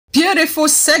beautiful,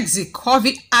 sexy,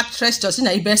 curvy actress Georgina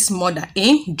Ibeh's mother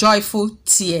in joyful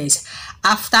tears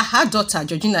after her daughter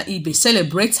Georgina Ibeh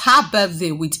celebrates her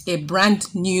birthday with a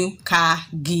brand new car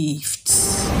gift.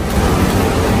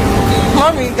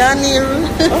 Mommy, Daniel,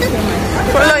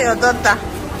 follow your daughter.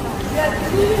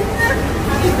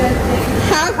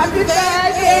 Happy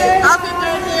birthday! Happy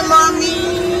birthday, mommy!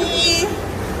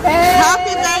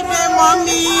 Happy birthday,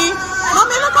 mommy!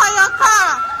 Mommy, look at your car!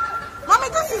 Mommy,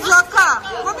 this is your car!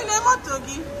 Mommy, name what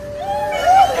Togi?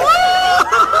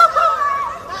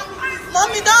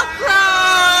 Mommy, don't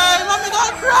cry! Mommy,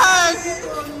 don't cry!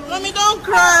 Mommy, don't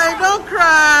cry! Don't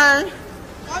cry!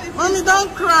 Mommy,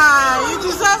 don't cry! You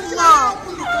deserve more!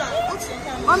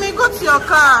 Mommy, go to your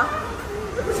car!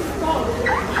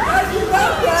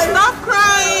 Stop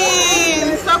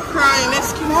crying! Stop crying!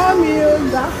 Excuse me. Mommy, oh,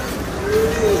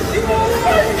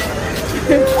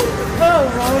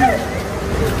 mommy.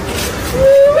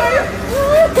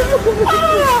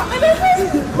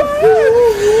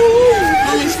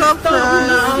 Mommy, stop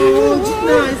crying.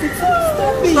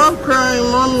 Stop crying,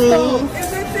 mommy.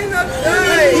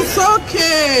 It's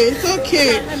okay. It's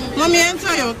okay. Mommy,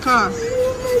 enter your car.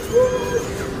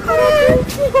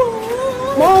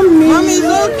 Mommy, it's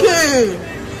okay.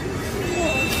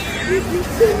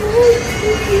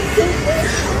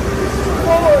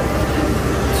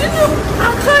 You know,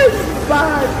 I'm kind of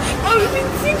bad. I've been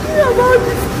thinking about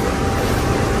this.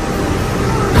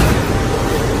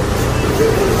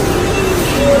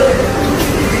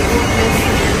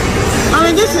 I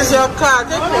mean, this is your car.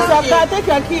 Take your key. Take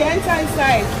your key. Enter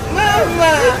inside.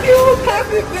 Mama,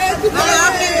 happy birthday.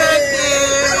 Happy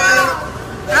birthday.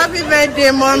 Happy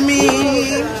birthday, mommy.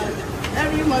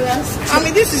 Every mother's. I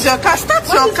mean, this is your car. Start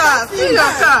your car. See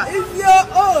your car. It's your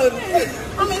own.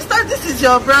 I mean, start. This is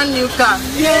your brand new car.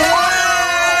 Yeah.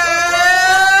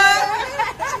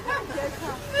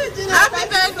 Happy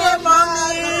birthday,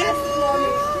 mommy.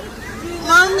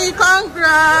 Mommy,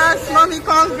 congrats. Mommy,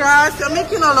 congrats. You're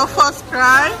making all of us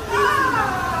cry.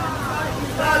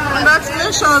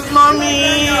 Congratulations,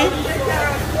 mommy.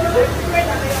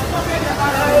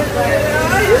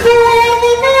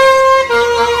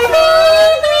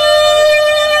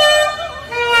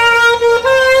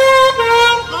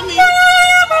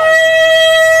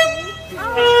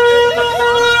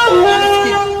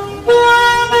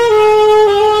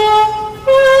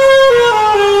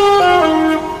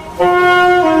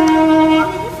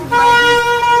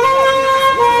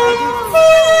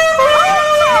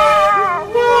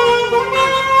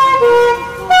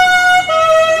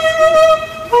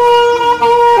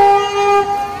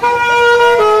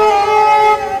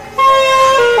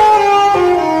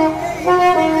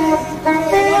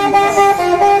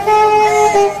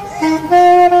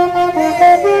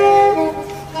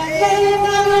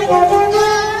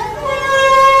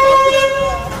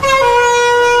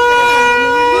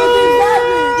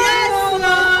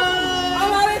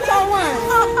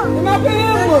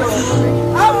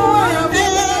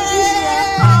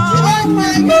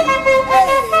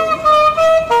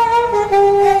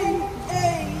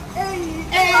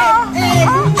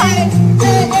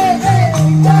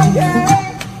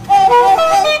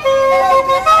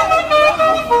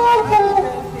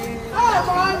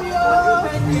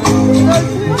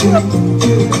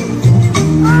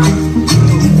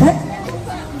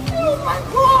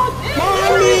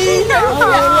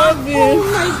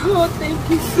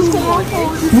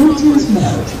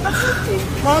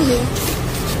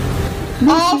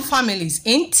 All families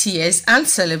in tears and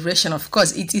celebration. Of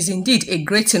course, it is indeed a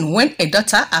great thing when a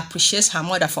daughter appreciates her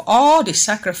mother for all the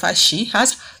sacrifice she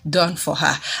has done for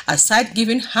her. Aside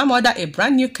giving her mother a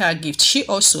brand new car gift, she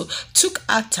also took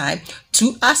her time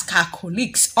to ask her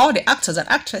colleagues, all the actors and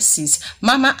actresses,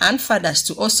 mama and fathers,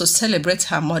 to also celebrate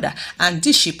her mother. And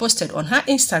this she posted on her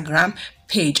Instagram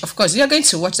page. Of course, you're going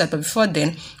to watch that, but before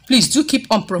then, please do keep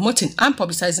on promoting and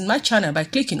publicizing my channel by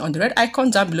clicking on the red icon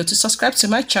down below to subscribe to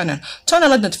my channel. Turn on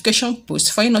the notification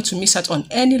post for you not to miss out on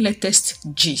any latest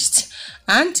gist,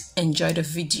 and enjoy the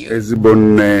video.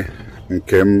 Ezibonne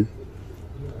nkem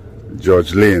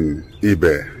Georgina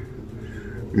Ibeh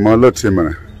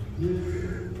Molotimana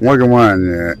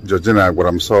Mwagwanye Georgina gwara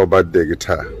m so birthday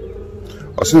guitar.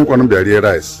 Osin kwanu bịa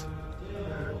rice.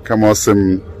 Kama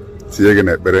osim tie gị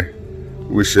n'ekpere.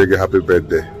 Wish you a happy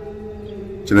birthday.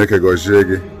 Chineke gozie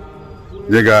gị.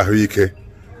 Nye gị ahụike.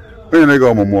 Onye na-ege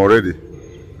ọmụmụ already.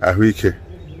 Ahụike.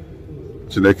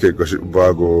 Chineke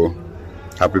gozibaa gị.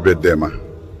 Happy birthday, ma.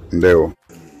 Ndewo.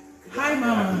 Hi,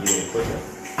 Mama.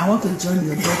 I want to join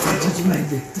your daughter, Georgina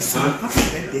Ibeh, to say happy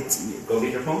birthday to you. Go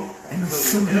get your phone. And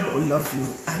so many people love you,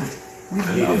 and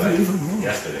we love you even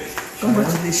more.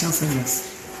 Congratulations on this.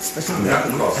 special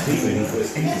birthday.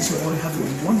 And you should all have a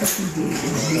wonderful day in the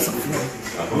midst of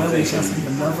love. Well wishes and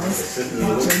the lovers.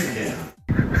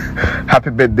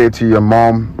 Happy birthday to your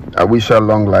mom. I wish her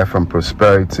long life and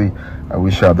prosperity. I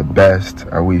wish her the best.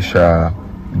 I wish her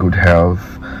good health.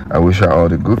 I wish her all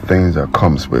the good things that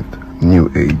comes with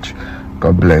new age.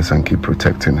 God bless and keep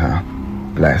protecting her.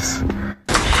 Bless.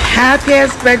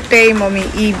 Happiest birthday, Mommy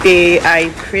Ibeh. I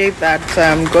pray that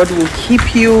God will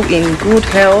keep you in good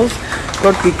health.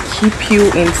 God will keep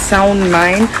you in sound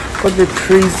mind. God will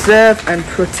preserve and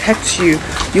protect you.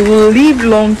 You will live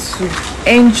long to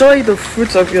enjoy the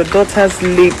fruits of your daughter's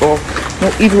labor.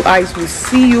 No evil eyes will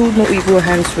see you. No evil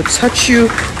hands will touch you.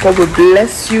 God will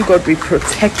bless you. God will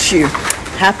protect you.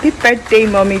 Happy birthday,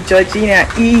 Mommy Georgina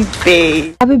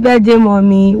Ibeh. Happy birthday,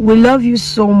 Mommy. We love you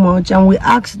so much, and we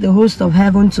ask the host of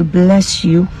heaven to bless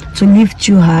you, to lift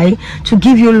you high, to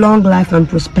give you long life and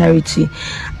prosperity.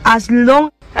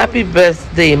 Happy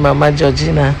birthday, Mama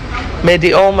Georgina. May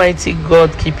the Almighty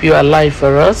God keep you alive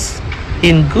for us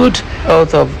in good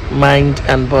health of mind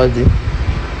and body.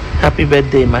 Happy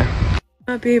birthday, ma.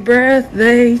 Happy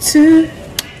birthday to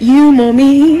you,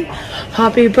 Mommy.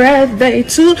 Happy birthday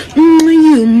to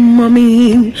you,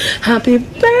 Mommy. Happy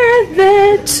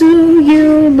birthday to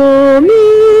you, Mommy.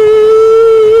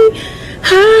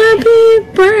 Happy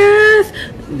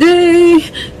birthday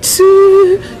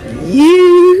to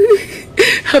you.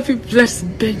 Happy blessed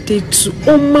birthday to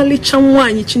Umuleri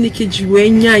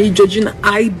Georgina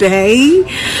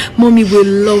Ibeh. Mommy, we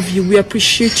love you. We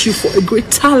appreciate you for a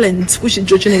great talent, which is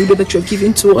Georgina Ibeh, that you have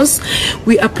given to us.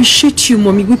 We appreciate you,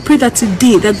 Mommy. We pray that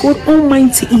today, that God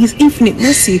Almighty, in His infinite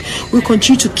mercy, will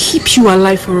continue to keep you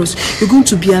alive for us. You're going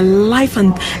to be alive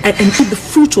and eat the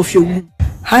fruit of your womb.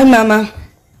 Hi, Mama.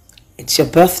 It's your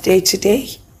birthday today.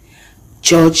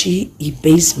 Georgie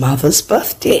Ibeh's mother's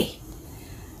birthday.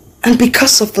 And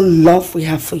because of the love we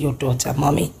have for your daughter,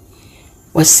 Mommy,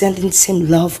 we're sending some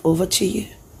love over to you.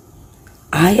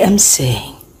 I am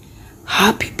saying,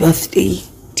 happy birthday,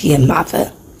 dear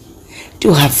mother.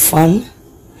 Do have fun.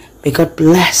 May God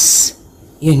bless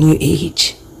your new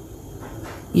age.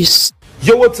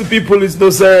 Yo, what's up, people? It's No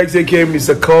Sir X, aka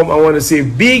Mr. Com. I want to say a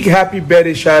big happy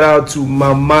birthday shout out to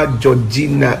Mama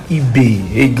Georgina Ibeh.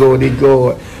 Hey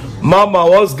God. Mama,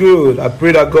 what's good? I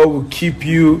pray that God will keep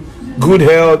you. Good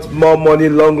health, more money,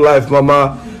 long life,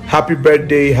 Mama. Happy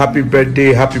birthday, happy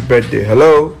birthday, happy birthday.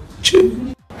 Hello.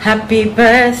 Happy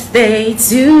birthday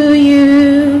to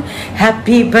you.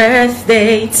 Happy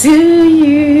birthday to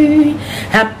you.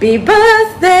 Happy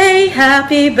birthday,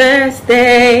 happy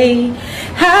birthday.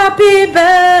 Happy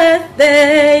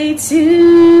birthday to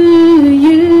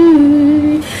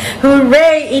you.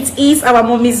 Hooray, it is our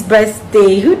mommy's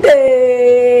birthday. Hooray.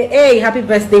 Hey, happy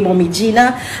birthday, Mommy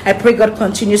Gina. I pray God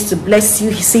continues to bless you.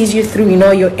 He sees you through in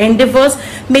all your endeavors.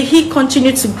 May He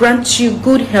continue to grant you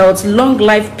good health, long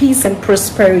life, peace, and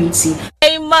prosperity.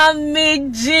 Hey, Mommy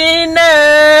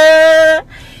Gina.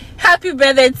 Happy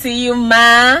birthday to you,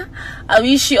 Ma. I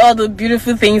wish you all the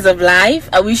beautiful things of life.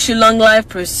 I wish you long life,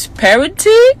 prosperity.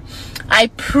 I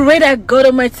pray that God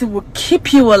Almighty will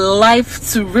keep you alive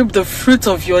to reap the fruit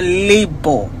of your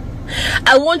labor.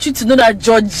 I want you to know that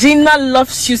Georgina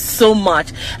loves you so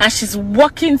much, and she's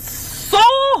working so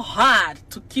hard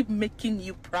to keep making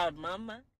you proud, Mama.